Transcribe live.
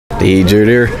Hey, Jared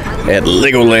here at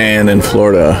Legoland in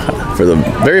Florida for the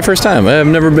very first time. I've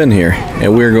never been here,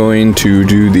 and we're going to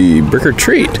do the brick or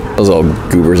treat. Those all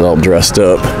goobers all dressed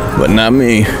up, but not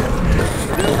me.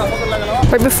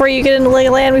 Right before you get into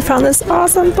Legoland, we found this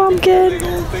awesome pumpkin.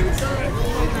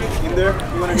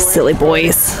 Silly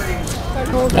boys.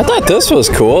 I thought this was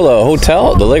cool. The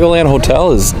hotel, the Legoland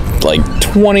Hotel, is like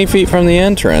 20 feet from the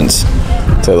entrance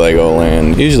to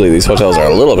Legoland. Usually these hotels are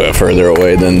a little bit further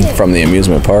away than from the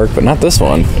amusement park, but not this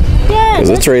one. Yeah, because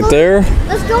it's right there.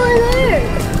 Let's go in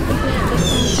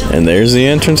there. And there's the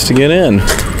entrance to get in.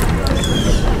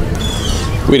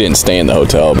 We didn't stay in the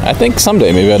hotel. I think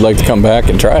someday maybe I'd like to come back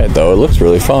and try it though. It looks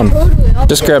really fun.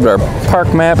 Just grabbed our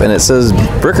park map and it says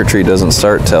brick or treat doesn't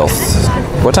start till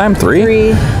what time?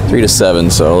 3 to 7.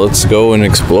 So let's go and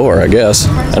explore, I guess.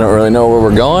 I don't really know where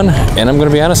we're going, and I'm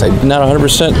gonna be honest, I'm not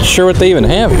 100% sure what they even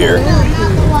have here.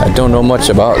 I don't know much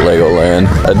about Legoland.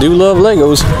 I do love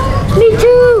Legos. Me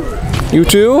too. You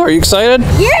too? Are you excited?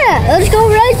 Yeah, let's go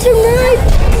ride some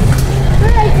rides.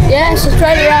 Yes, let's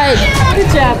try to ride.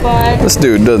 Good job, bud. This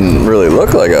dude doesn't really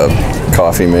look like a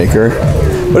coffee maker.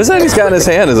 What is that he's got in his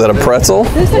hand? Is that a pretzel?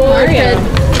 This is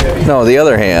a No, the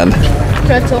other hand.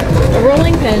 pretzel, a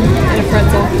rolling pin, and a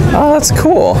pretzel. Oh, that's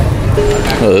cool.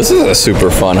 Oh, this is a super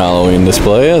fun Halloween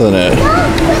display, isn't it?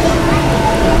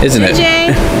 Isn't it? Jay?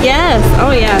 Yes.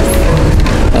 Oh, yes.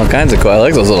 All kinds of cool. I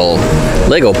like those little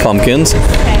Lego pumpkins.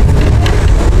 Okay.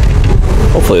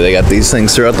 Hopefully they got these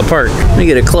things throughout the park. Let me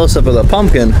get a close-up of the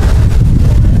pumpkin.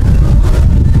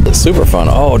 It's super fun.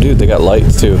 Oh, dude, they got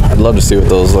lights too. I'd love to see what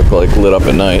those look like lit up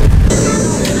at night.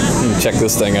 Check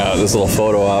this thing out, this little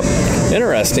photo op.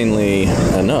 Interestingly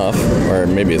enough, or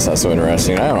maybe it's not so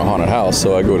interesting, I own a haunted house,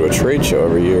 so I go to a trade show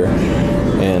every year.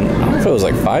 And I don't know if it was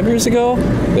like 5 years ago,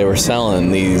 they were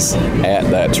selling these at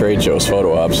that trade show's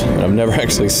photo ops. And I've never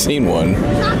actually seen one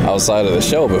outside of the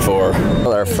show before.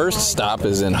 Well, our first stop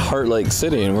is in Heart Lake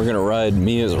City, and we're gonna ride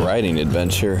Mia's riding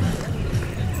adventure.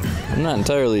 I'm not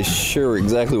entirely sure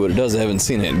exactly what it does. I haven't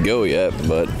seen it go yet,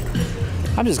 but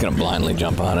I'm just gonna blindly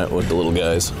jump on it with the little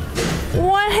guys.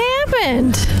 What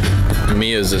happened?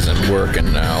 Mia's isn't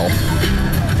working now.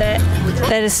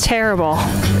 That is terrible.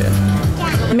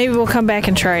 Yeah. Maybe we'll come back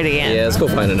and try it again. Yeah, let's go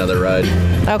find another ride.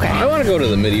 Okay. I want to go to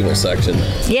the medieval section.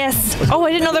 Yes. Oh,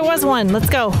 I didn't know there was one. Let's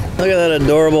go. Look at that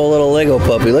adorable little Lego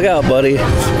puppy. Look out, buddy.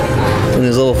 And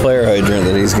his little fire hydrant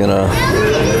that he's gonna,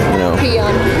 you know. Pee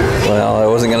on. Well, I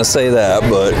wasn't gonna say that,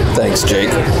 but thanks, Jake.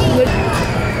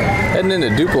 Heading into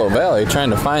Duplo Valley, trying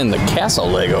to find the Castle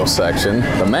Lego section.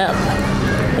 The map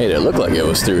made it look like it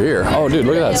was through here. Oh, dude,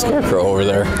 look at that scarecrow over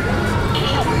there.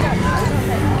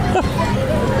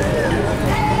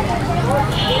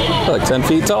 Like 10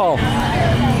 feet tall.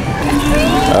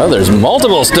 Oh, there's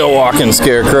multiple still walking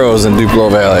scarecrows in Duplo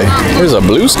Valley. There's a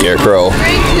blue scarecrow.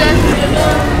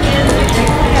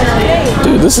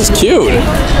 Dude, this is cute.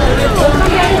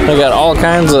 They got all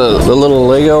kinds of the little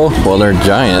Lego. Well, they're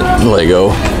giant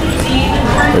Lego.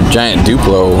 They're giant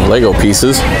Duplo Lego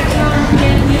pieces.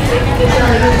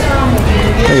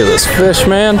 Look at this fish,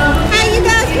 man. Hey, you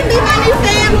guys can be my new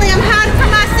family. I'm hiding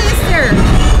from my sister.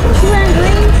 She wearing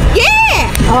green? Yeah!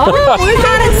 Oh, we're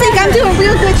hide and seek. I'm doing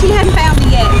real good. She hadn't found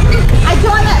me yet. I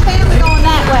joined that family going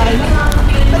that way.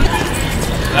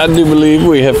 I do believe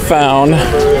we have found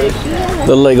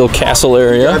the Lego castle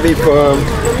area. Let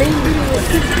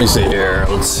me see here.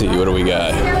 Let's see. What do we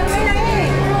got?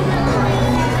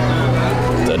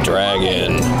 The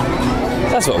dragon.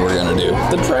 That's what we're gonna do.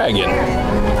 The dragon.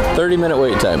 30-minute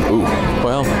wait time. Ooh,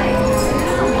 well,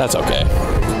 that's okay.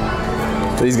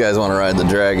 These guys want to ride the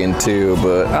dragon too,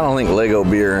 but I don't think Lego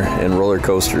beer and roller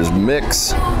coasters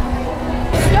mix.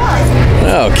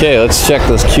 Okay, let's check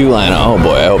this queue line. Oh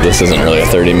boy, I hope this isn't really a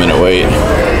 30-minute wait.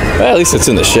 Well, at least it's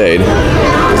in the shade.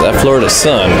 That Florida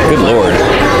sun, good lord.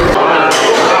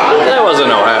 That wasn't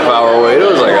no half-hour wait. It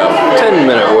was like a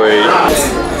 10-minute wait.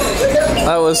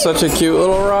 That was such a cute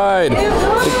little ride.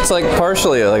 It's like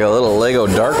partially like a little Lego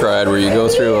dark ride where you go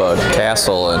through a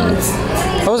castle, and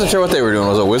I wasn't sure what they were doing.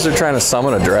 Was a wizard trying to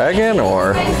summon a dragon,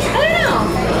 or? I don't know.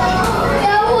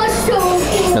 That was so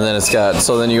cool. And then it's got,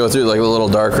 so then you go through like a little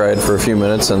dark ride for a few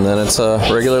minutes, and then it's a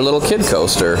regular little kid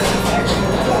coaster.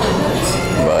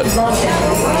 But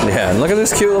yeah, and look at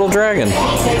this cute little dragon.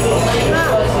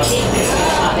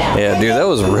 Yeah, dude, that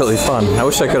was really fun. I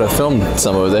wish I could have filmed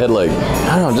some of it. They had like,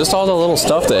 I don't know, just all the little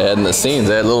stuff they had in the scenes.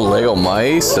 They had little Lego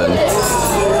mice and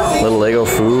little Lego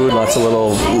food, lots of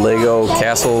little Lego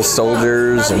castle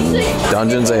soldiers and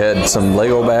dungeons. They had some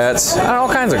Lego bats, all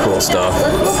kinds of cool stuff.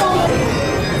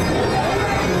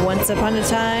 Once upon a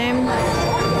time,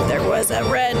 there was a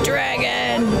red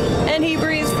dragon, and he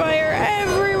breathes fire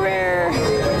everywhere.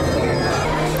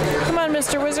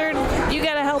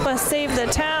 us save the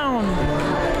town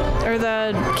or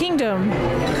the kingdom.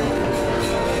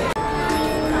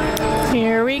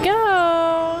 Here we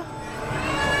go.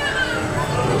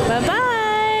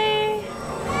 Bye-bye.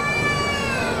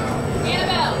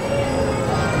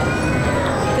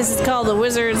 This is called the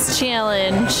Wizard's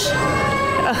Challenge.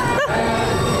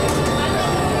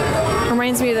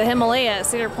 Reminds me of the Himalaya at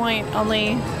Cedar Point,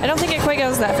 only I don't think it quite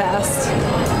goes that fast.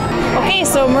 Okay,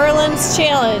 so Merlin's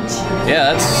Challenge.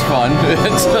 Yeah, that's fun.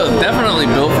 It's definitely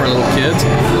built for little kids.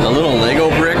 The little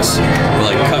Lego bricks were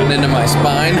like cutting into my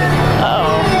spine.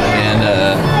 Uh-oh. And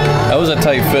that was a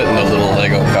tight fit in the little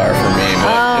Lego car for me,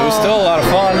 but it was still a lot of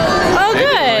fun. Oh,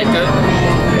 good.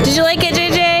 Did you like it,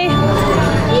 JJ?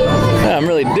 Yeah, I'm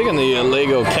really digging the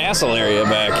Lego castle area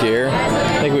back here.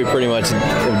 I think we pretty much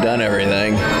have done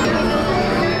everything.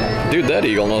 Dude, that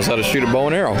eagle knows how to shoot a bow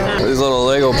and arrow. These little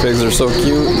Lego pigs are so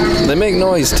cute. They make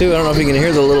noise too. I don't know if you can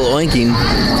hear the little oinking.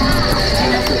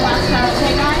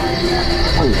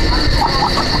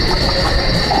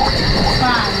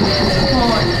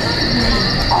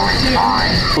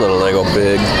 Little Lego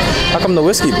pig. How come the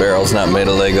whiskey barrel's not made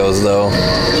of Legos though?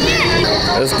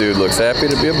 This dude looks happy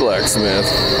to be a blacksmith.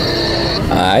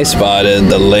 I spotted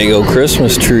the Lego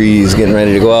Christmas trees getting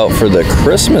ready to go out for the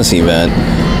Christmas event.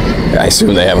 I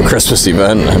assume they have a Christmas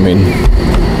event. I mean,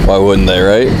 why wouldn't they,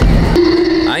 right?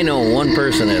 I know one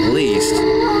person at least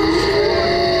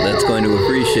that's going to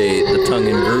appreciate the tongue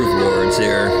and groove boards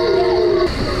here.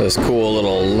 This cool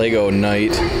little Lego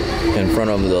night in front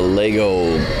of the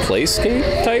Lego playscape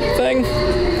type thing.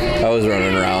 I was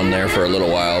running around there for a little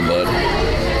while, but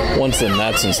once the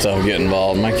nets and stuff get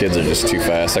involved, my kids are just too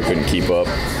fast. I couldn't keep up.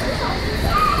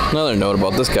 Another note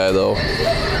about this guy though,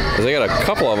 is they got a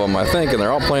couple of them, I think, and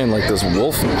they're all playing like this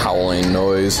wolf howling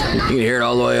noise. You can hear it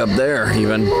all the way up there,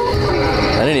 even.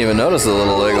 I didn't even notice the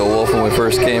little Lego wolf when we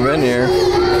first came in here.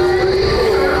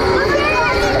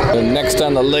 And next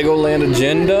on the Legoland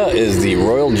agenda is the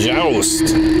Royal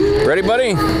Joust. Ready,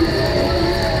 buddy?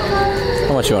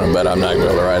 How much you want to bet I'm not going to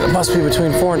be able to ride it? It must be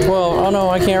between 4 and 12. Oh no,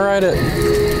 I can't ride it.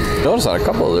 Notice on a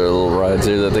couple of their little rides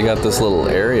here that they got this little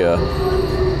area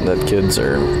that kids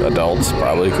or adults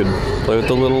probably could play with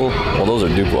the little, well, those are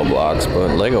Duplo blocks,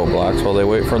 but Lego blocks while they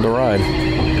wait for the ride.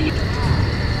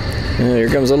 And here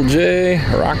comes little Jay,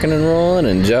 rocking and rolling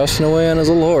and jousting away on his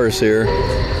little horse here.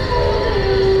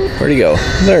 Where'd he go?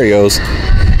 There he goes.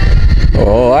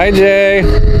 Oh, hi Jay.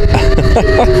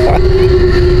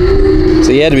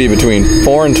 So you had to be between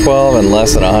 4 and 12 and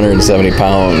less than 170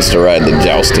 pounds to ride the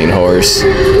jousting horse.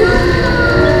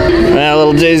 Now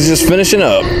little Jay's just finishing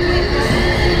up.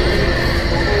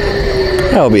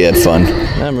 I hope he had fun.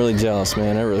 I'm really jealous,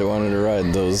 man. I really wanted to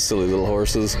ride those silly little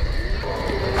horses. That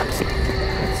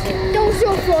was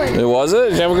so fun. It was it?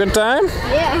 Did you have a good time?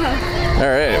 Yeah. All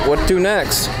right, what to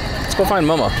next? Let's go find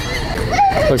Mama.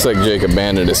 Looks like Jake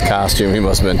abandoned his costume. He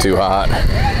must have been too hot. What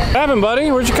happened, buddy?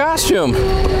 Where's your costume?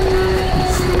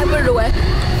 I put it away.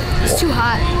 It's too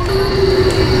hot.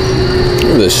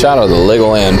 Look at this shot of the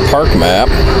Legoland Park map.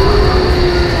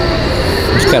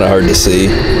 It's kind of hard to see.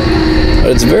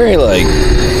 But it's very, like,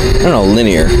 I don't know,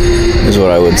 linear is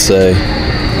what I would say.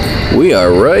 We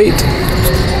are right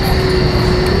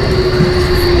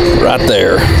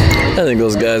there. I think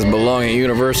those guys belong at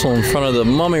Universal in front of the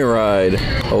mummy ride.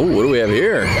 Oh, what do we have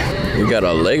here? We got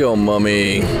a Lego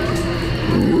mummy.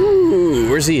 Ooh,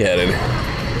 where's he headed?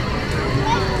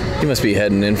 He must be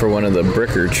heading in for one of the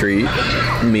brick or treat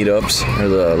meetups, or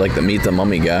the Meet the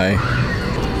Mummy guy.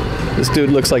 This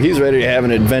dude looks like he's ready to have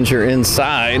an adventure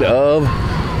inside of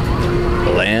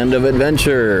Land of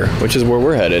Adventure, which is where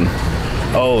we're headed.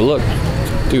 Oh, look.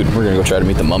 Dude, we're gonna go try to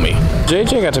meet the mummy.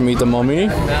 JJ got to meet the mummy.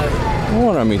 I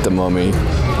wanna meet the mummy.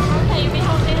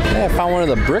 Yeah, I found one of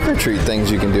the brick or treat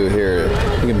things you can do here.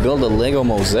 You can build a Lego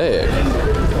mosaic.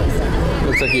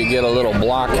 Looks like you get a little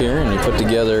block here and you put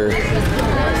together.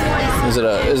 Is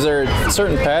there a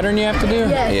certain pattern you have to do?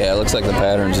 Yes. Yeah, it looks like the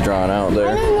pattern's drawn out there.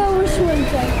 I don't know which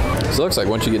one's that. So it looks like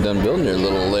once you get done building your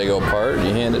little Lego part,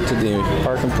 you hand it to the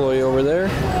park employee over there.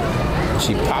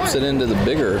 She pops it into the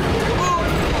bigger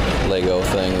Lego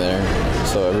thing there.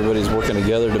 So everybody's working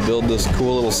together to build this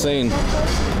cool little scene.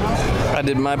 I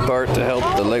did my part to help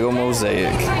the Lego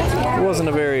mosaic. It wasn't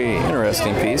a very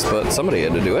interesting piece, but somebody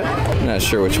had to do it. I'm not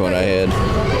sure which one I had.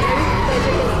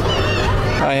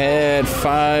 I had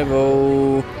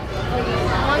 5-0.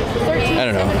 I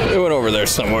don't know. It went over there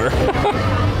somewhere.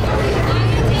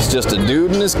 It's just a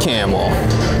dude and his camel.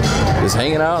 Just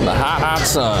hanging out in the hot, hot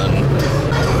sun.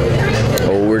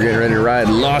 Oh, we're getting ready to ride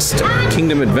Lost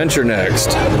Kingdom Adventure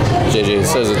next. JJ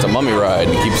says it's a mummy ride.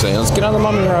 He keeps saying, let's get on the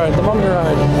mummy ride, the mummy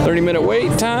ride. 30-minute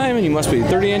wait time, and you must be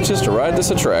 30 inches to ride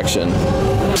this attraction.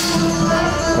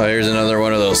 Oh, here's another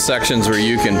one of those sections where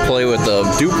you can play with the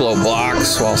Duplo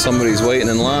blocks while somebody's waiting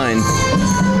in line.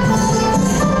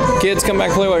 Kids, come back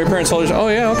and play while your parents hold your... Oh,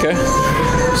 yeah, okay.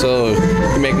 So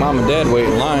you make mom and dad wait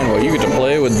in line while you get to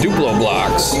play with Duplo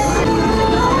blocks.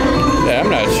 Yeah, I'm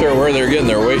not sure where they're getting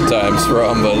their wait times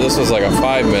from, but this was like a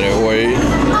 5-minute wait.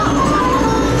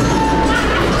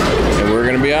 And we're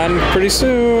gonna be on pretty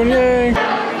soon, yay! So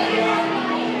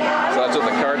that's what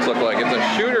the carts look like. It's a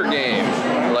shooter game,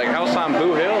 like House on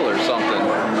Boo Hill or something.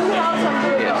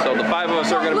 Yeah, so the 5 of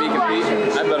us are gonna be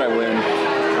competing. I bet I win.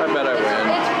 I bet I win.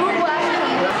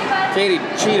 Katie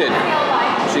cheated.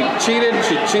 She cheated.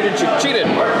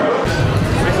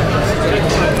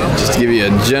 Just to give you a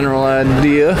general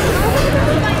idea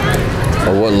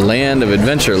of what Land of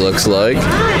Adventure looks like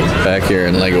back here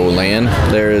in Legoland,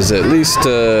 there is at least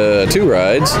 2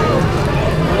 rides.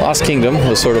 Lost Kingdom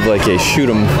was sort of like a shoot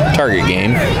 'em target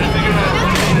game.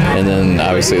 And then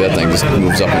obviously that thing just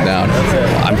moves up and down.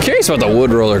 I'm curious about the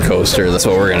wood roller coaster. That's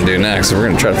what we're going to do next. We're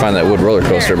going to try to find that wood roller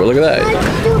coaster. But look at that.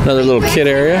 Another little kid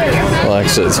area. Well,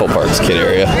 actually, this whole park's kid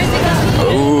area.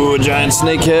 Ooh, a giant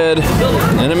snake head.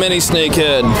 And a mini snake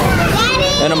head.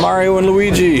 And a Mario and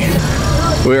Luigi.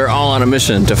 We are all on a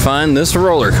mission to find this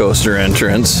roller coaster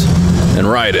entrance and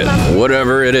ride it,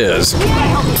 whatever it is.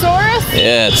 Saurus?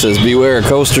 Yeah, it says beware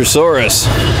Coastersaurus.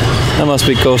 That must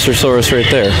be Coastersaurus right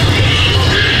there.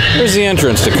 Here's the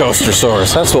entrance to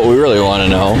Coastersaurus. That's what we really want to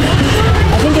know.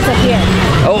 I think it's up here.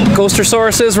 Oh,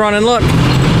 Coastersaurus is running, look.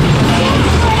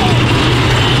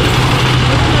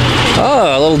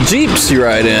 Oh, little Jeeps you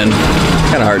ride in.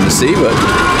 Kind of hard to see, but...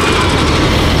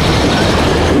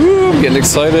 Ooh, I'm getting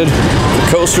excited.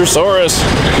 Coastersaurus.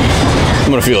 I'm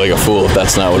going to feel like a fool if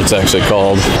that's not what it's actually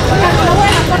called.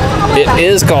 It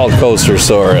is called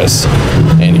Coastersaurus.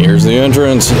 And here's the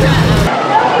entrance.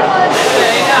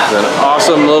 An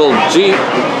awesome little Jeep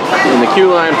in the queue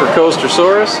line for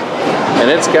Coastersaurus, and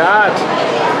it's got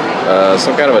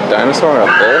some kind of a dinosaur and a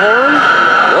bullhorn?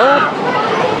 What?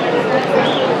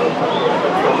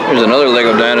 There's another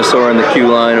Lego dinosaur in the queue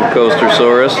line of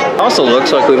Coastersaurus. Also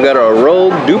looks like we've got a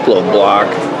rogue Duplo block.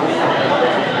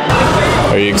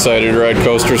 Are you excited to ride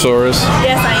Coastersaurus?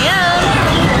 Yes, I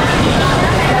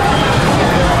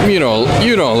am.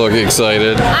 You don't look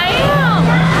excited. I am.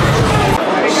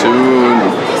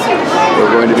 Soon.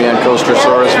 We're going to be on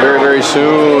Coastersaurus very, very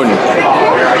soon.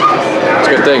 It's a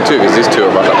good thing, too, because these two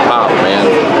are about to pop, man.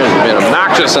 They've been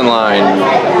obnoxious in line.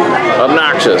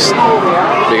 Obnoxious.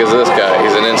 Because of this guy.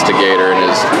 He's an instigator in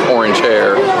his orange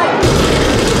hair.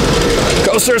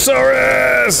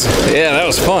 Coastersaurus! Yeah, that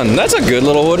was fun. That's a good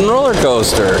little wooden roller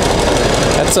coaster.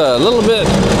 That's a little bit...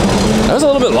 That was a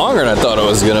little bit longer than I thought it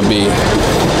was going to be.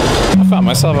 I found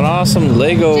myself an awesome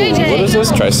Lego, JJ. what is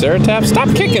this, Triceratops?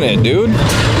 Stop kicking it, dude. Look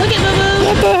at Boo-Boo.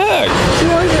 What the heck?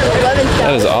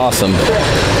 That is awesome.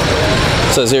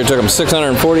 It says here it took them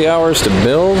 640 hours to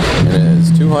build, and it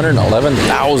is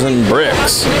 211,000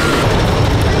 bricks.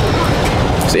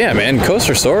 So yeah, man,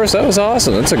 Coastersaurus, that was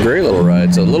awesome. That's a great little ride.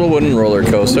 It's a little wooden roller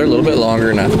coaster, a little bit longer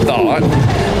than I thought,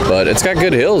 but it's got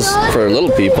good hills for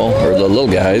little people, or the little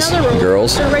guys,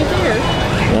 girls. They're right there.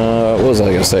 What was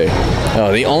I gonna say?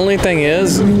 Oh, the only thing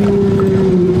is,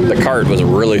 the cart was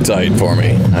really tight for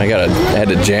me. I had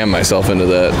to jam myself into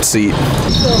that seat.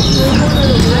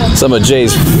 Some of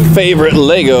Jay's favorite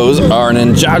Legos are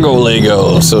Ninjago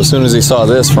Legos. So as soon as he saw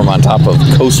this from on top of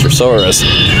Coastersaurus,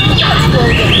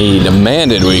 he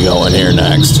demanded we go in here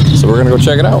next. So we're gonna go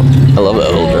check it out. I love that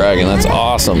little dragon. That's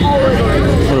awesome.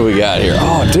 What do we got here?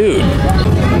 Oh, dude.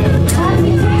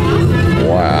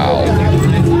 Wow.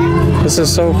 This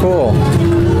is so cool.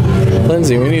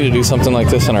 Lindsay, we need to do something like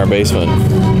this in our basement.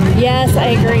 Yes, I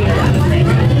agree.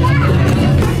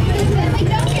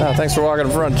 Oh, thanks for walking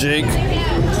in front, Jake.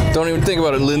 Don't even think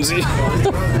about it, Lindsay.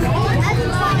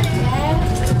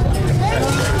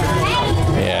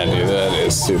 Yeah, dude, that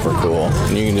is super cool.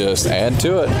 And you can just add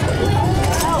to it.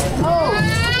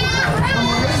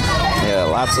 Yeah,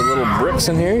 lots of little bricks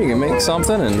in here. You can make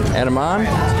something and add them on.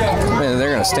 Man,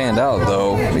 they're gonna stand out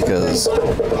though because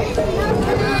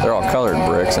they're all colored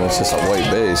bricks and it's just a white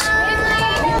base.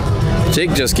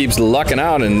 Jake just keeps lucking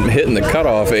out and hitting the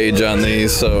cutoff age on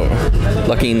these, so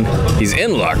he's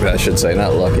in luck, I should say,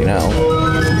 not lucky now.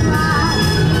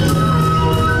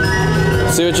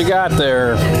 See what you got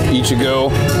there, Ichigo.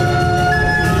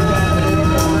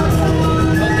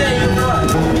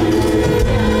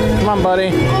 Come on,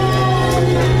 buddy.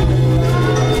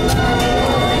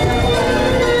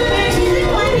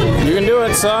 You can do it.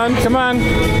 it, son. Come on.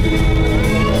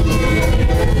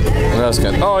 That's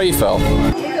good. Oh, he fell.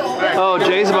 Oh,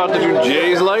 Jay's about to do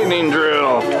Jay's lightning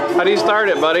drill. How do you start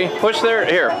it, buddy? Push there.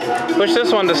 Here. Push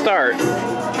this one to start.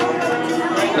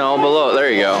 No, below.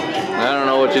 There you go. I don't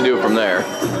know what you do from there. Are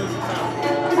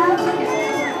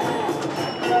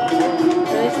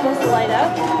they supposed to light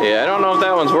up? Yeah, I don't know if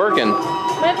that one's working.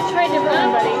 Might have to try a different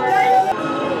one, buddy.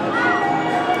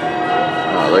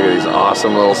 Oh, look at these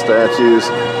awesome little statues.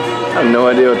 I have no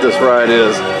idea what this ride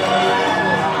is.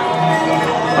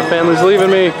 My family's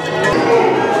leaving me.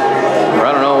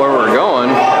 I don't know where we're going.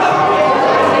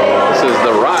 This is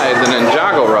the ride, the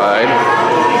Ninjago ride.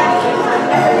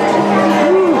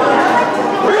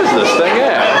 Where is this thing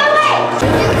at?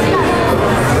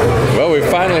 Well, we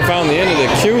finally found the end of the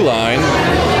queue line,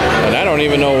 and I don't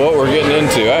even know what we're getting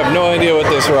into. I have no idea what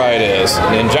this ride is.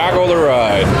 Ninjago the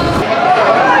ride.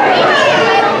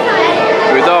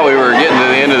 We thought we were getting to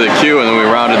the end of the queue, and then we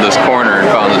rounded this corner and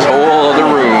found this whole other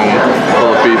room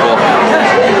full of people.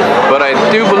 But I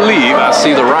do believe I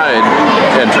see the ride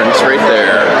entrance right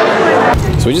there.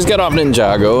 So we just got off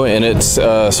Ninjago, and it's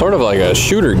sort of like a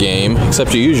shooter game,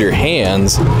 except you use your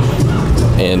hands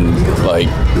and like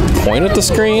point at the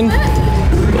screen.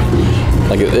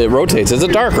 Like it rotates. It's a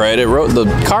dark ride.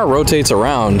 The car rotates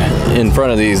around in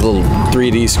front of these little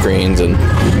 3D screens, and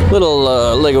little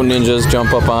Lego ninjas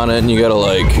jump up on it, and you gotta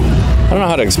like, I don't know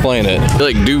how to explain it. You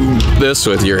like do this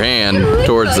with your hand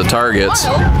towards the targets.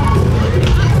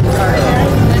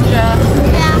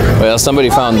 Well, somebody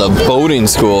found the boating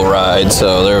school ride,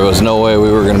 so there was no way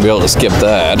we were going to be able to skip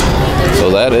that.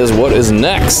 So that is what is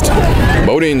next.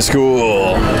 Boating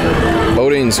school.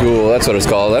 Boating school, that's what it's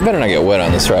called. I better not get wet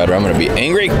on this ride or I'm going to be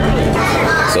angry.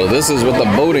 So this is what the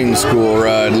boating school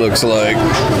ride looks like.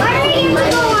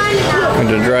 I'm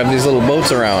going to drive these little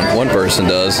boats around. One person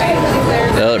does.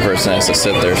 The other person has to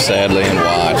sit there sadly and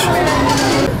watch.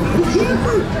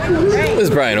 This is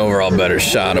probably an overall better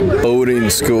shot of boating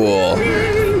school.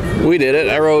 We did it.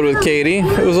 I rode with Katie.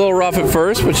 It was a little rough at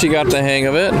first, but she got the hang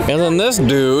of it. And then this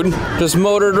dude just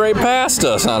motored right past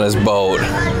us on his boat.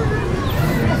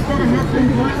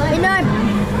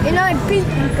 You know, I beat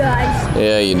you guys.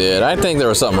 Yeah, you did. I think there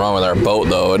was something wrong with our boat,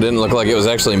 though. It didn't look like it was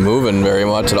actually moving very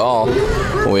much at all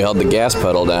when we held the gas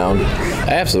pedal down.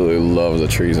 I absolutely love the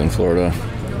trees in Florida.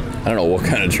 I don't know what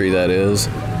kind of tree that is.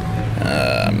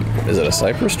 Is it a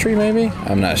cypress tree, maybe?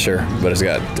 I'm not sure, but it's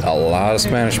got a lot of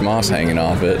Spanish moss hanging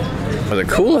off it. But the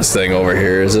coolest thing over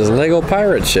here is this Lego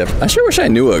pirate ship. I sure wish I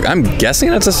knew it. I'm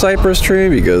guessing it's a cypress tree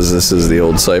because this is the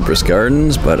old Cypress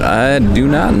Gardens, but I do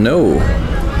not know.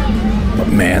 But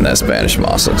man, that Spanish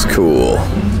moss looks cool.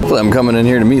 I'm coming in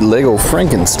here to meet Lego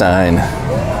Frankenstein.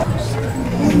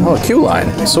 Oh, a queue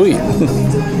line, sweet.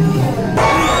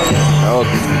 Oh,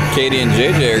 Katie and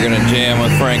JJ are gonna jam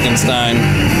with Frankenstein.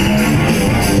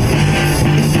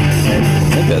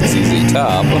 I think that's ZZ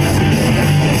Top.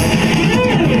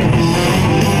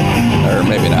 Or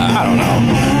maybe not, I don't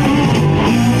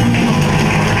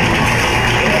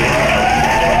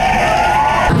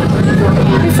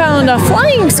We found a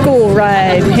flying school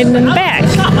ride hidden in the back.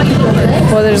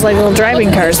 Well, there's like little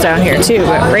driving cars down here too,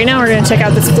 but right now we're gonna check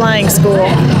out this flying school.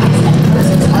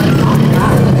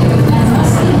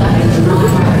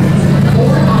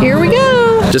 Here we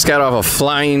go. Just got off a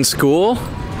flying school,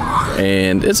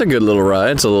 and it's a good little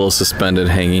ride. It's a little suspended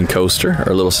hanging coaster,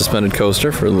 or a little suspended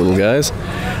coaster for the little guys.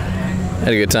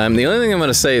 Had a good time. The only thing I'm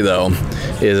gonna say though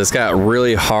is it's got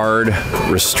really hard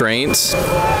restraints,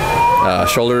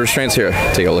 shoulder restraints. Here,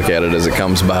 take a look at it as it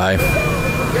comes by.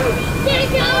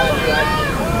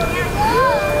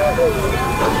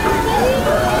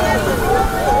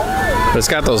 But it's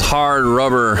got those hard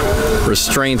rubber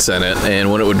restraints in it,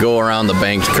 and when it would go around the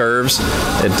banked curves,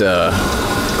 it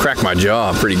cracked my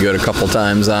jaw pretty good a couple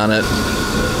times on it.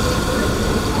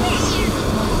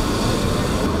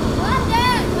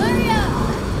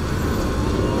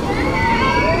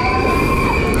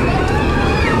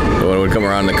 When it would come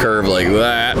around the curve like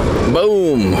that,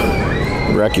 boom!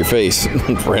 Wreck your face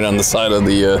right on the side of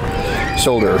the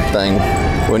shoulder thing.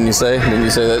 Wouldn't you say? Didn't you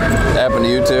say that happened to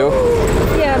you too?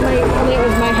 Yeah, it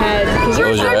was my head. That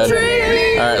was your head?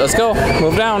 Alright, let's go.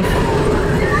 Move down.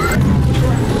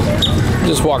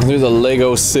 Just walking through the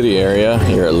Lego City area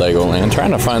here at Legoland,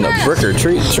 trying to find the Brick or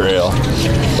Treat trail.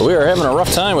 But we are having a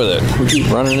rough time with it. We keep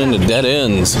running into dead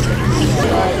ends.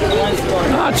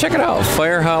 Ah, check it out.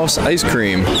 Firehouse ice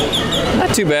cream.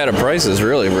 Not too bad of prices,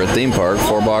 really, for a theme park.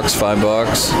 $4,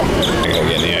 $5. I go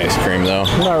get any ice cream, though.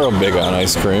 I'm not real big on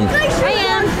ice cream. I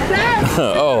am.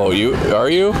 Oh, are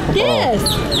you? Yes.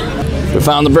 Oh. We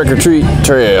found the Brick or Treat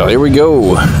trail. Here we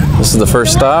go. This is the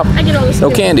first stop. I get all this.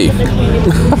 No candy.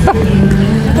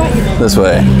 This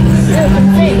way.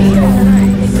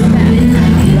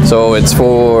 So it's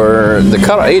for the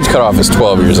age cutoff is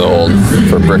 12 years old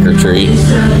for Brick or Treat.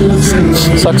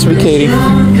 Sucks to be Katie.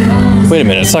 Wait a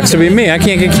minute, it sucks to be me. I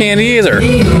can't get candy either.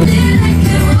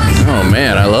 Oh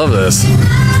man, I love this.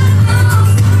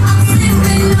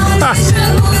 Ah,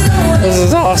 this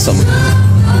is awesome.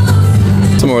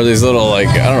 Some more of these little, like,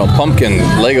 I don't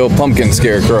know, Lego pumpkin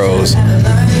scarecrows.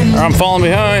 I'm falling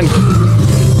behind.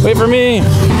 Wait for me.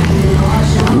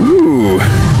 Ooh.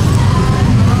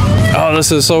 Oh,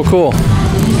 this is so cool.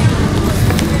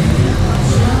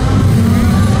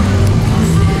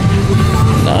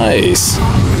 Nice.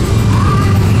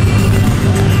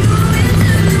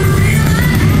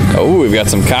 Oh, we've got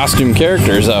some costume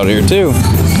characters out here too.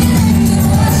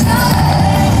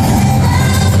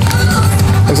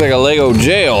 Looks like a Lego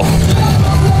jail.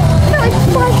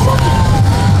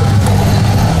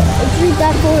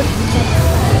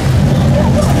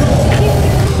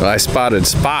 Well, I spotted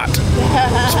Spot.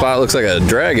 Spot looks like a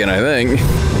dragon, I think.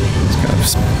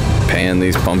 Just gotta pan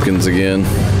these pumpkins again.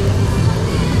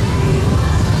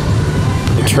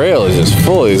 The trail is just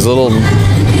full of these little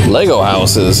Lego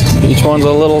houses. Each one's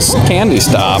a little candy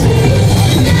stop.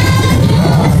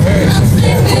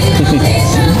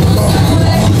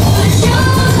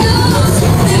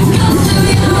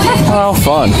 Oh,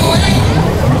 fun.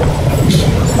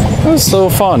 That was so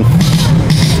fun.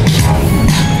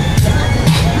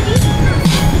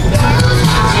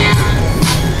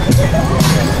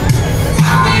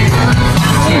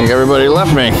 I think everybody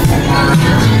left me.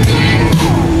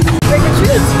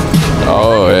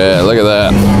 Oh yeah, look at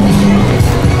that.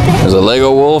 There's a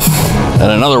Lego wolf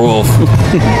and another wolf.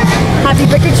 Happy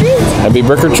Brick or Treat. Happy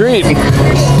Brick or Treat.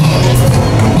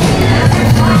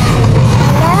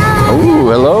 Ooh,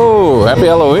 hello. Happy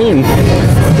Halloween.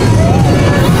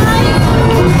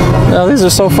 Oh, these are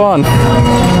so fun.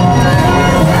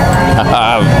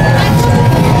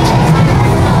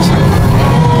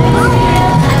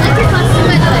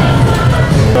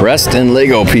 Rest in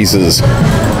Lego pieces.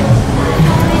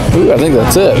 Ooh, I think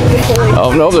that's it.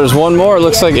 Oh no, there's one more. It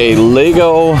looks like a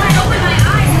Lego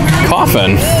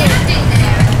coffin.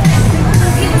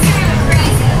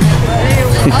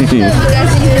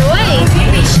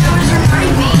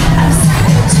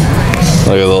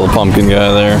 Look at the little pumpkin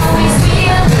guy there.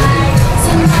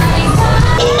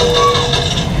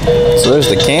 So there's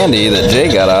the candy that Jay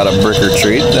got out of Brick or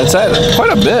Treat. That's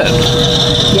quite a bit.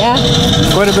 Yeah.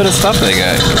 Quite a bit of stuff they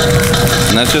got.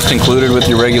 And that's just included with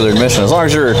your regular admission. As long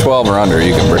as you're 12 or under,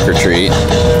 you can Brick or Treat.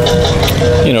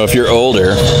 You know, if you're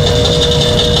older,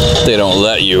 they don't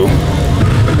let you.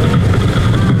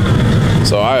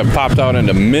 So I have popped out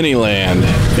into Miniland,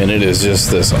 and it is just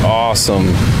this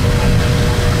awesome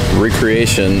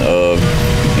recreation of,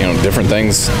 you know, different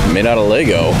things made out of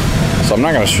Lego. So I'm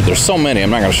not gonna there's so many, I'm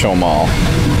not gonna show them all,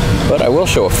 but I will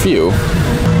show a few.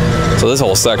 So this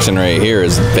whole section right here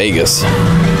is Vegas,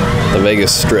 the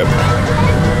Vegas Strip.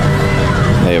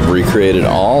 They have recreated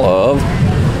all of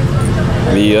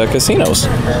the casinos.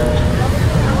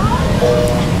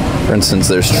 For instance,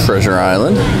 there's Treasure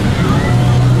Island,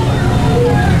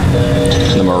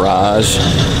 the Mirage.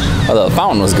 Oh, the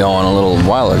fountain was going a little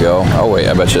while ago. Oh wait,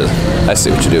 I bet you, I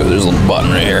see what you do. There's a little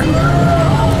button right here.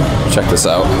 Check this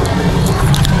out.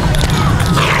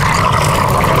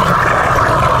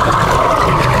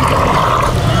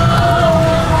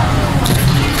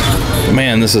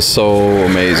 Man, this is so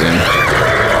amazing.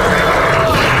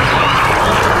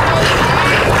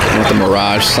 With the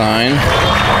Mirage sign.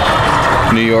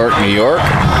 New York, New York.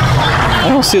 I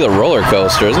don't see the roller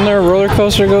coaster. Isn't there a roller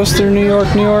coaster that goes through New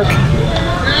York, New York?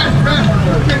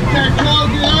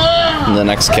 And then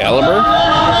Excalibur.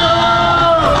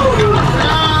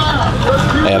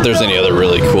 Yeah, if there's any other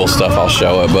really cool stuff, I'll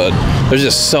show it, but there's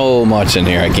just so much in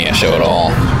here, I can't show it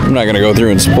all. I'm not gonna go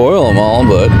through and spoil them all,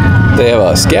 but they have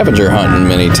a scavenger hunt in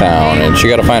Minitown, and you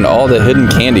gotta find all the hidden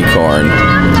candy corn.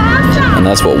 And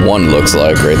that's what one looks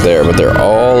like right there, but they're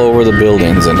all over the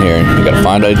buildings in here. You gotta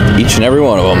find each and every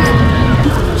one of them.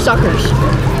 Suckers.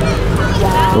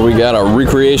 We got a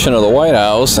recreation of the White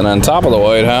House, and on top of the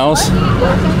White House,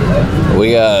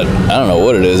 we got, I don't know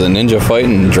what it is, a ninja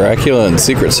fighting Dracula and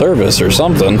Secret Service or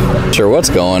something. Not sure what's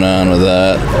going on with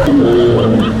that.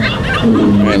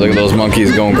 Man, look at those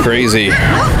monkeys going crazy.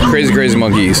 Crazy, crazy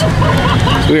monkeys.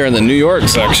 We are in the New York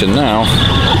section now.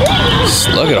 Just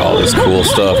look at all this cool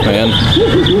stuff, man.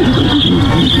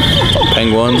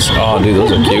 Penguins. Oh, dude,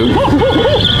 those are cute.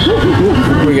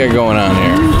 What do we got going on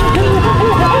here?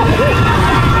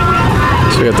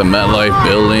 So we got the MetLife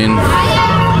building.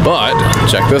 But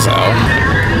check this out.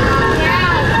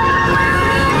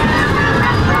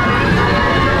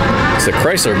 It's the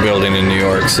Chrysler Building in New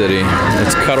York City.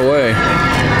 It's cut away. Look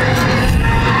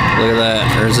at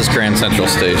that. There's this Grand Central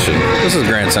Station. This is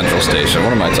Grand Central Station.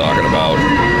 What am I talking about?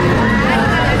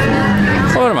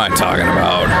 What am I talking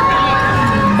about?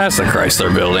 That's the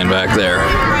Chrysler Building back there.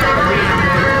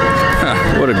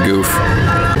 Huh, what a goof.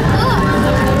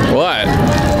 What?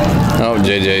 Oh,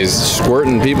 JJ's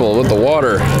squirting people with the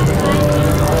water.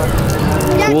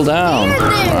 Cool down.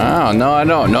 Wow, no, I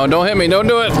don't. No, don't hit me. Don't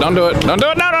do it. Don't do it. Don't do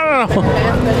it. No, no, no, no.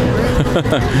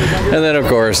 And then, of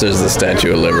course, there's the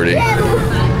Statue of Liberty.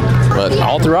 But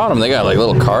all throughout them, they got like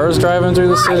little cars driving through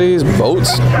the cities,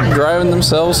 boats driving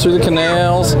themselves through the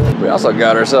canals. We also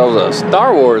got ourselves a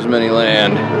Star Wars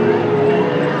Miniland.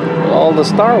 With all the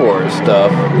Star Wars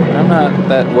stuff. I'm not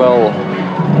that well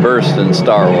versed in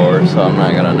Star Wars, so I'm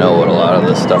not gonna know what a lot of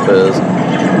this stuff is.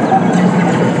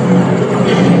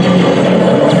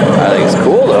 I think it's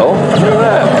cool though. Look at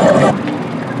that.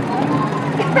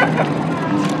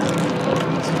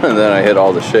 And then I hit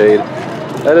all the shade.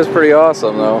 That is pretty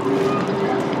awesome though.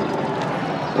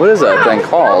 What is that thing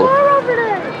called?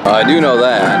 I do know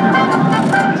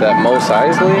that. Is that Mos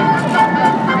Eisley?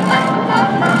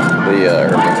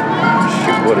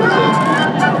 Shoot, what is it?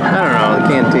 I don't know, the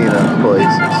cantina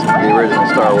place. It's the original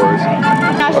Star Wars.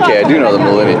 Okay, I do know the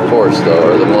Millennium Force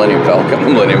though, or the Millennium Falcon. The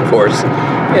Millennium Force.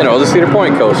 You know, the Cedar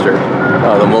Point coaster.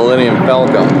 The Millennium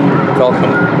Falcon.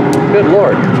 Good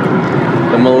Lord.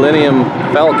 The Millennium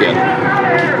Falcon.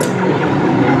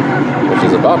 Which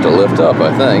is about to lift up,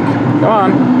 I think. Come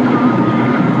on.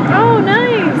 Oh,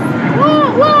 nice.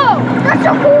 Whoa, whoa! That's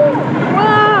so cool!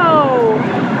 Wow.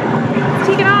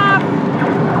 Take it off.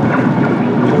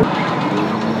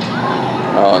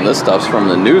 Oh, and this stuff's from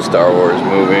the new Star Wars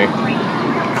movie.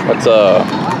 What's, oh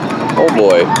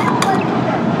boy.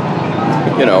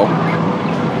 You know,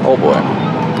 oh boy.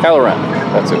 Kylo Ren.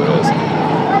 That's who it is.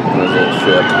 His little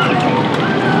ship.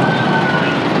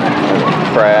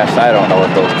 Crash. I don't know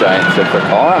what those giant ships are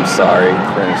called. I'm sorry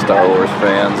for any Star Wars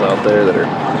fans out there that are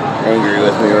angry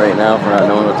with me right now for not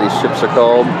knowing what these ships are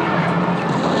called.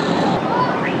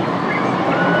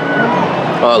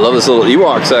 Oh, I love this little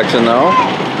Ewok section though.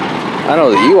 I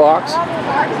know the Ewoks.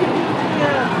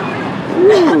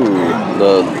 Ooh,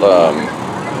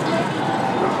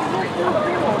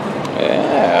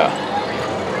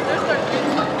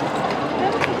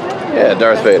 yeah,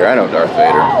 Darth Vader. I know Darth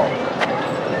Vader.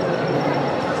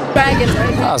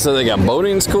 So they got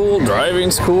boating school, driving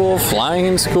school,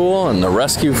 flying school, and the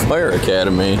Rescue Fire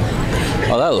Academy.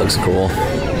 Oh, that looks cool.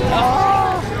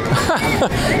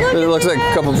 It looks like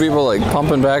a couple people like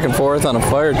pumping back and forth on a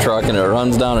fire truck, and it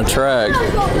runs down a track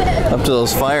up to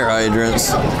those fire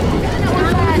hydrants.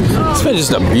 It's been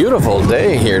just a beautiful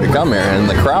day here to come here, and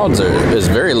the crowds is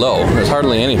very low. There's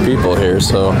hardly any people here,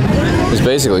 so there's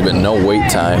basically been no wait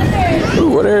time. Ooh,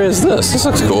 what area is this? This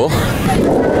looks cool.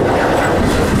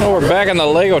 Oh, we're back in the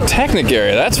Lego Technic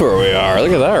area. That's where we are.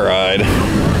 Look at that ride.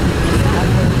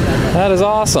 That is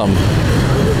awesome.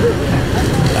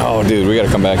 Oh, dude, we got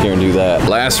to come back here and do that.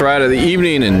 Last ride of the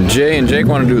evening, and Jay and Jake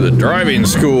want to do the driving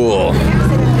school.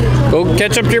 Go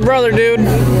catch up to your brother, dude.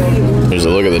 There's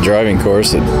a look at the driving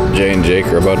course that Jay and Jake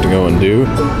are about to go and do.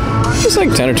 There's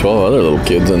like 10 or 12 other little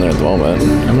kids in there at the moment.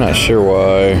 I'm not sure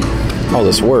why all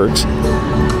this works,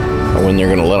 or when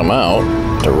they're going to let them out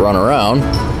to run around.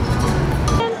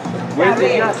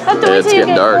 Yeah, it's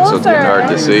getting dark, so it's getting hard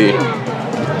to see.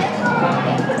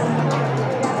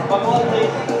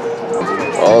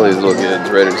 All these little kids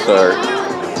ready to start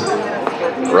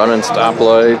running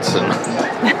stoplights and.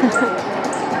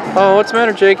 Oh, what's the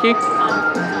matter, Jakey?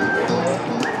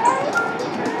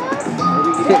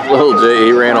 Little Jay,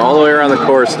 he ran all the way around the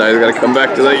course. Now he's got to come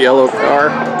back to that yellow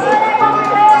car.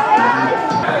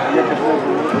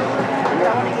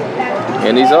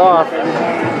 And he's off.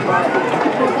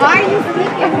 Why are you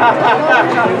speaking? What's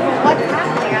happening? I don't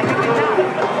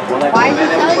know. Why are you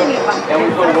telling me about this?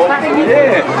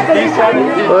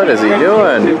 What is he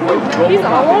doing? He's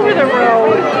all over the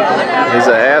road. He's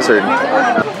a hazard.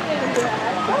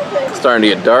 It's starting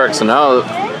to get dark, so now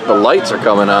the lights are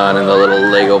coming on in the little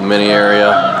Lego mini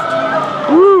area.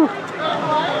 Woo!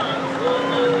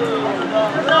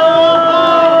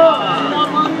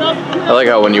 I like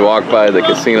how when you walk by the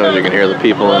casinos, you can hear the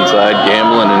people inside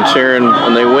gambling and cheering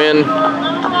when they win.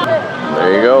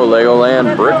 There you go,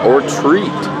 Legoland Brick or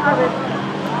Treat.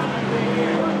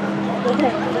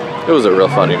 It was a real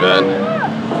fun event.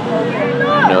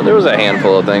 You know, there was a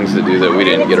handful of things to do that we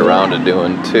didn't get around to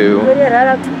doing too.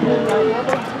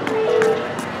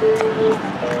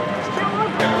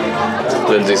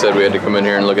 Lindsay said we had to come in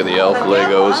here and look at the elf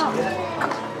Legos.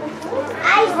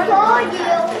 I saw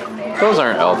you. Those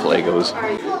aren't elf Legos.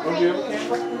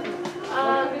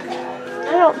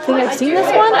 don't think I've seen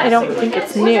this one. I don't think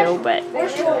it's new, but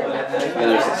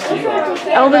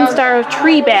Elven Star of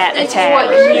Tree Bat attack. What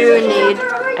you need.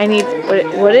 I need.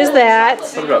 What is that?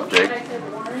 Put it up, Jake.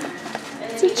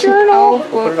 It's a journal.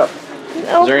 Put it up. Is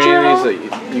there any of these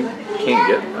that you can't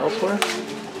get elsewhere?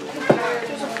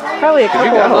 Probably a couple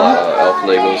You got of a lot them. of elf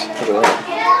Legos. Look at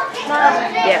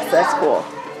Yes, that's cool.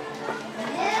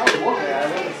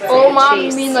 Oh, Mom,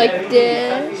 you mean like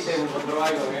this?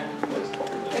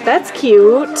 That's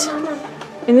cute.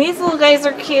 And these little guys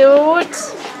are cute.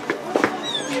 Just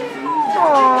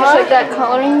like that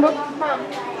coloring book?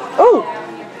 Oh,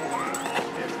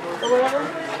 Or whatever?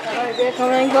 That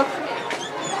coloring book?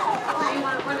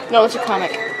 No, it's a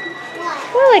comic. I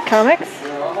like comics,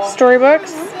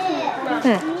 storybooks.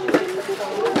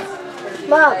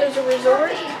 Mom, there's a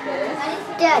resort.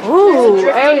 Ooh,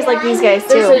 I always like these guys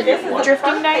There's too. a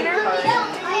drifting diner.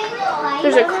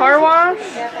 There's a car wash.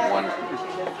 One.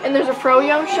 And there's a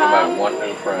froyo shop. One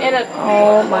new friend. And a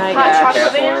Oh my hot gosh.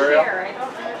 chocolate van.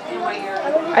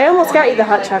 I almost got you the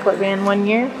hot chocolate van one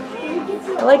year.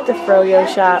 I like the froyo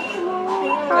shop.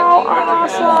 Oh,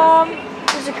 awesome.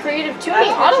 There's a creative tuning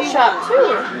auto shop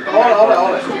too.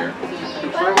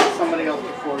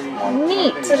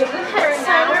 Neat. There's a pet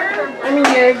center. I'm a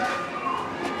nerd.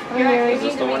 Is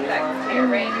this the one you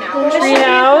want?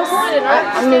 Treehouse.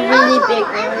 I'm a really big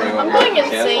nerd. I'm going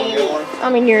insane.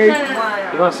 I'm a nerd.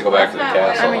 He wants to go back to the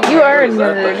castle. You are a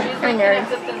nerd. I'm a nerd.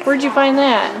 Where'd you find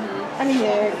that? I'm a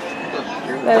nerd.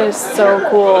 That is so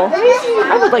cool.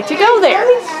 I would like to go there.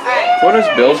 What is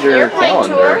build your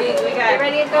calendar?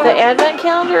 The advent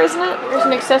calendar, isn't it? There's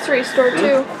an accessory store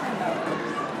too.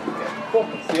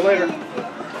 See you later.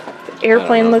 The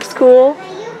airplane looks cool.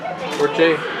 Where'd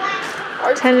Jay?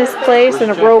 Tennis place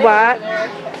and a robot.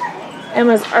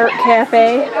 Emma's Art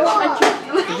Cafe.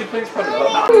 Could you please put it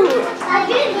up?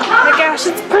 Oh my gosh,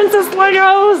 it's Princess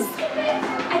Legos!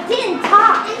 I didn't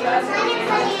talk.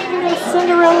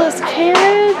 Cinderella's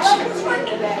carriage.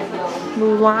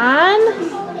 Mulan.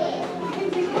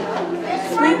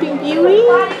 Sleeping Beauty.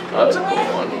 That's a cool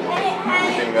one.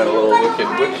 Even got a little wicked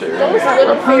witch there.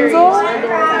 Rapunzel.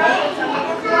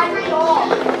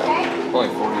 Only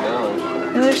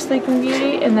 $40. Another Sleeping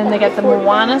Beauty. And then they got the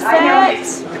Moana set.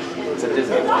 It's a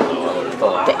Disney one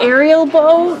though. The Ariel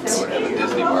boat. They would have a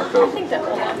Disney markup.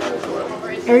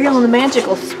 Ariel and the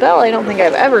Magical Spell. I don't think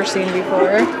I've ever seen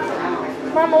before.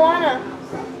 Mom, Moana.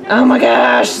 Oh my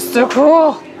gosh, it's so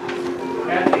cool.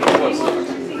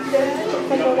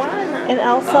 And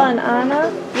Elsa and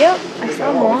Anna. Yep, I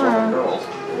saw Moana.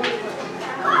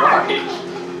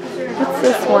 What's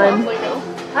this one?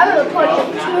 I'm gonna put it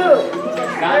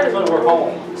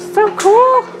So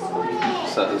cool.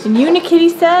 Says And Unikitty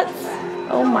sets.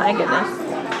 Oh my goodness.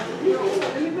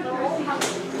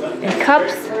 And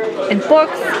cups and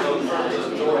books.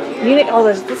 Oh,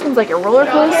 this one's like a roller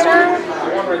coaster.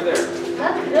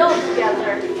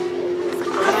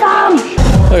 Awesome.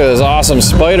 Look at this awesome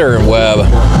spider web.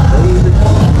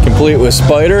 Complete with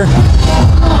spider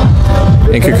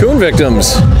and cocoon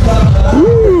victims.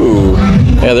 Ooh.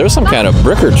 Yeah, there's some kind of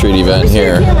brick or treat event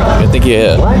here. I think you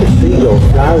hit.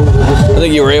 I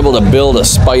think you were able to build a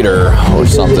spider or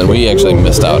something. We actually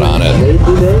missed out on it.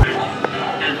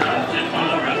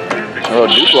 oh,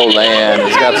 Duplo Land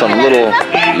has got some little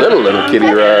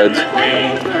kitty rides.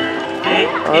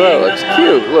 Oh, that looks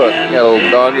cute. Look, you got a little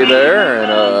doggy there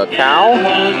and a cow. I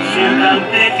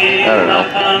don't know.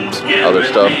 Other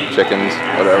stuff, chickens,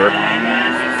 whatever.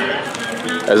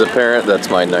 As a parent, that's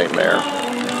my nightmare.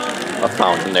 A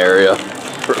fountain area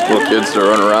for little kids to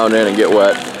run around in and get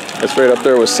wet. It's right up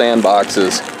there with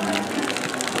sandboxes.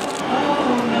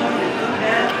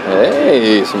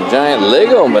 Hey, some giant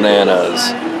Lego bananas.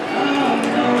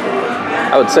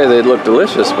 I would say they'd look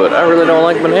delicious, but I really don't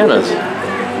like bananas.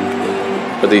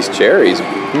 But these cherries,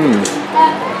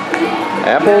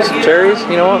 apples, cherries,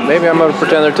 you know what? Maybe I'm gonna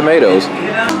pretend they're tomatoes.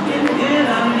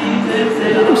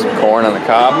 Some corn on the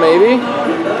cob, maybe?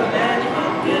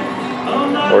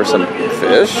 Or some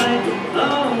fish.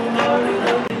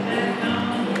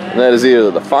 And that is either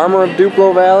the farmer of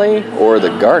Duplo Valley or the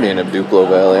guardian of Duplo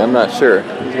Valley. I'm not sure.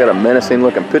 He's got a menacing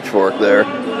looking pitchfork there.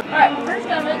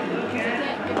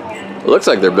 It looks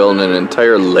like they're building an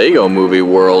entire Lego Movie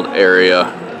World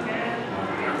area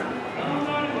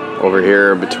over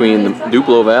here between the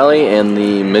Duplo Valley and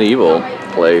the medieval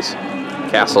place.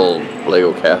 Castle,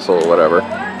 Lego Castle, whatever.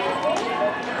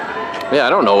 Yeah, I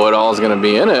don't know what all is going to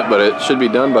be in it, but it should be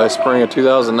done by spring of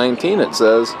 2019, it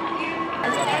says.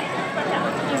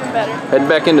 Head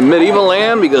back into medieval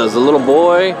land because the little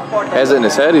boy has it in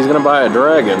his head he's going to buy a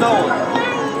dragon.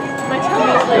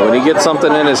 And when he gets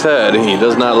something in his head, he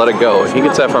does not let it go. He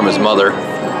gets that from his mother.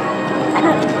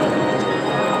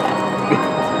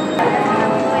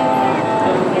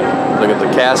 Look at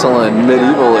the castle and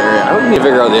medieval area. I don't need to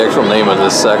figure out the actual name of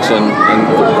this section, and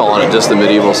we're calling it just the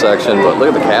medieval section, but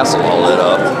look at the castle all lit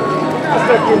up.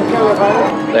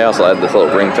 They also had this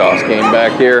little ring toss game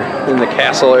back here in the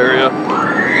castle area.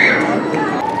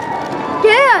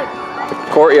 Dad! The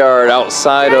courtyard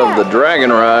outside of the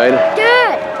dragon ride.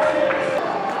 Dad!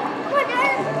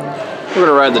 We're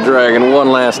gonna ride the dragon one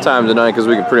last time tonight because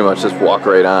we can pretty much just walk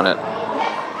right on it.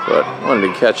 But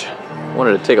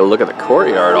wanted to take a look at the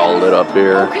courtyard all lit up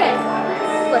here. Okay,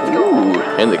 let's go. Ooh,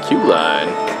 and the queue line.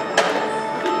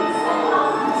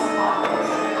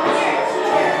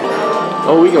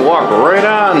 Oh, we can walk right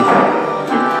on.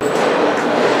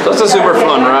 That's a super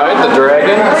fun ride, the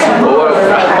dragon. What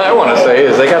I want to say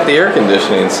is they got the air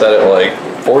conditioning set at like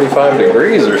 45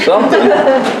 degrees or something.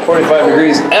 45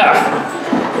 degrees F.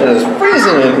 And it's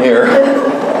freezing in here.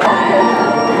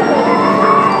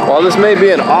 While this may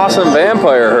be an awesome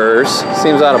vampire hearse, it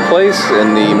seems out of place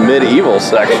in the medieval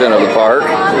section of the park.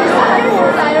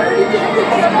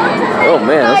 Oh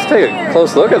man, let's take a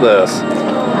close look at this.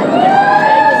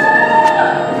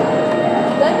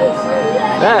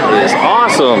 That is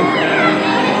awesome.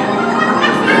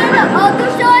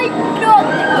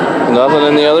 Nothing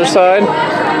in the other side?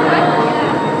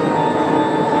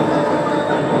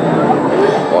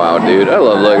 Wow, dude, I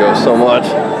love Lego so much.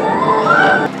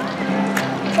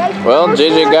 Well,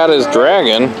 JJ got his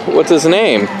dragon. What's his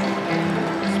name?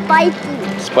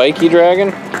 Spiky. Spiky dragon?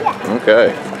 Yeah.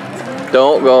 Okay.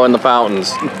 Don't go in the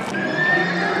fountains.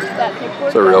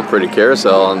 It's a real pretty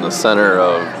carousel in the center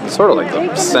of, sort of like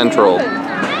the central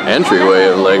entryway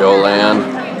of Legoland.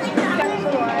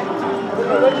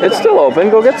 It's still open,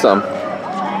 go get some.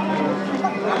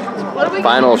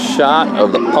 Final shot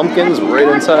of the pumpkins right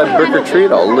inside Brick or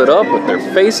Treat, all lit up with their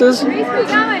faces.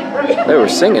 They were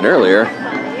singing earlier.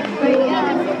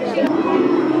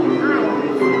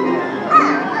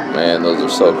 Man, those are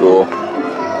so cool.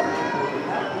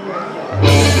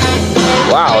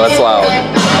 Wow, that's loud.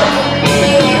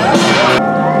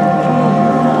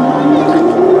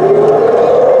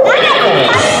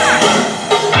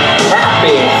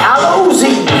 Happy Hallows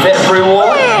Eve,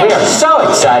 everyone! We are so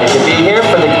excited to be here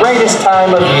for the greatest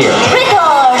time of year. Trick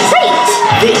or treat!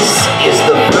 This is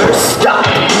the first stop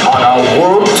on our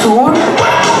world tour.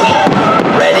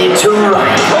 Ready to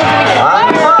rock.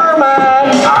 I'm Norman.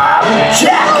 I'm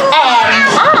Jack. And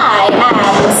I am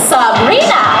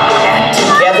Sabrina. And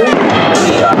together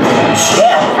we are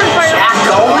Jack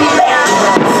Only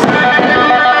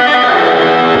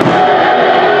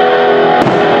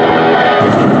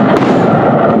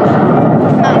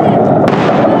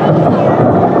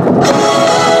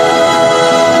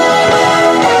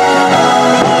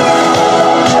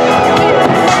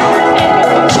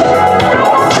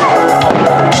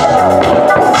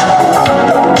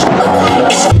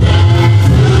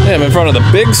I'm in front of the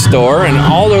big store and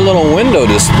all their little window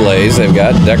displays they've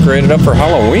got decorated up for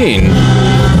Halloween.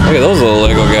 Look at those little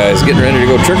Lego guys getting ready to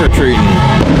go trick-or-treating.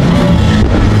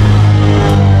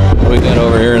 What do we got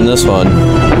over here in this one?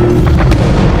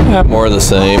 More of the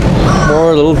same.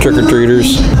 More little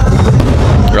trick-or-treaters.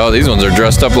 Oh, these ones are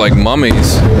dressed up like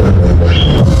mummies.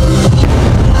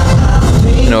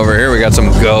 And over here we got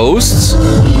some ghosts.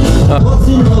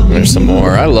 Oh, there's some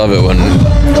more. I love it when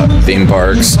theme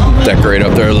parks decorate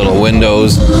up their little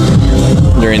windows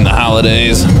during the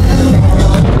holidays.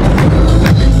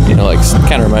 You know, like,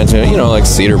 kind of reminds me of, you know, like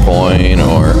Cedar Point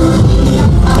or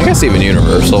I guess even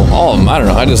Universal. All of them. I don't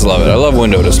know. I just love it. I love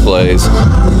window displays.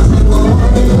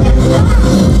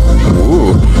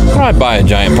 Ooh, why don't I buy a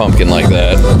giant pumpkin like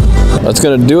that? That's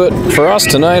going to do it for us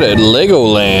tonight at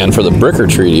Legoland for the Brick or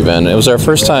Treat event. It was our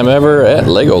first time ever at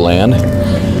Legoland,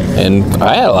 and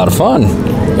I had a lot of fun.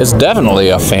 It's definitely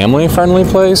a family-friendly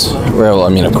place. Well, I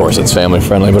mean, of course it's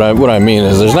family-friendly, but what I mean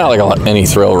is there's not like any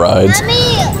thrill rides.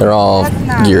 They're all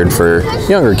geared for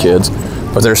younger kids,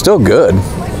 but they're still good,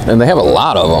 and they have a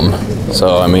lot of them.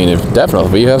 So, I mean, if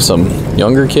you have some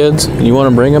younger kids and you want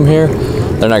to bring them here,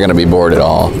 they're not going to be bored at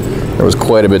all. There was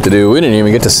quite a bit to do. We didn't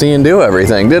even get to see and do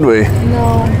everything, did we?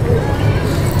 No.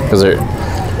 Because there.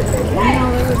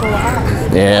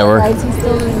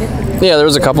 Yeah, there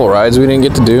was a couple of rides we didn't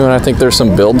get to do, and I think there's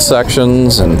some build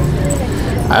sections, and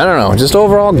I don't know, just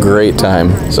overall great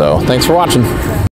time. So, thanks for watching.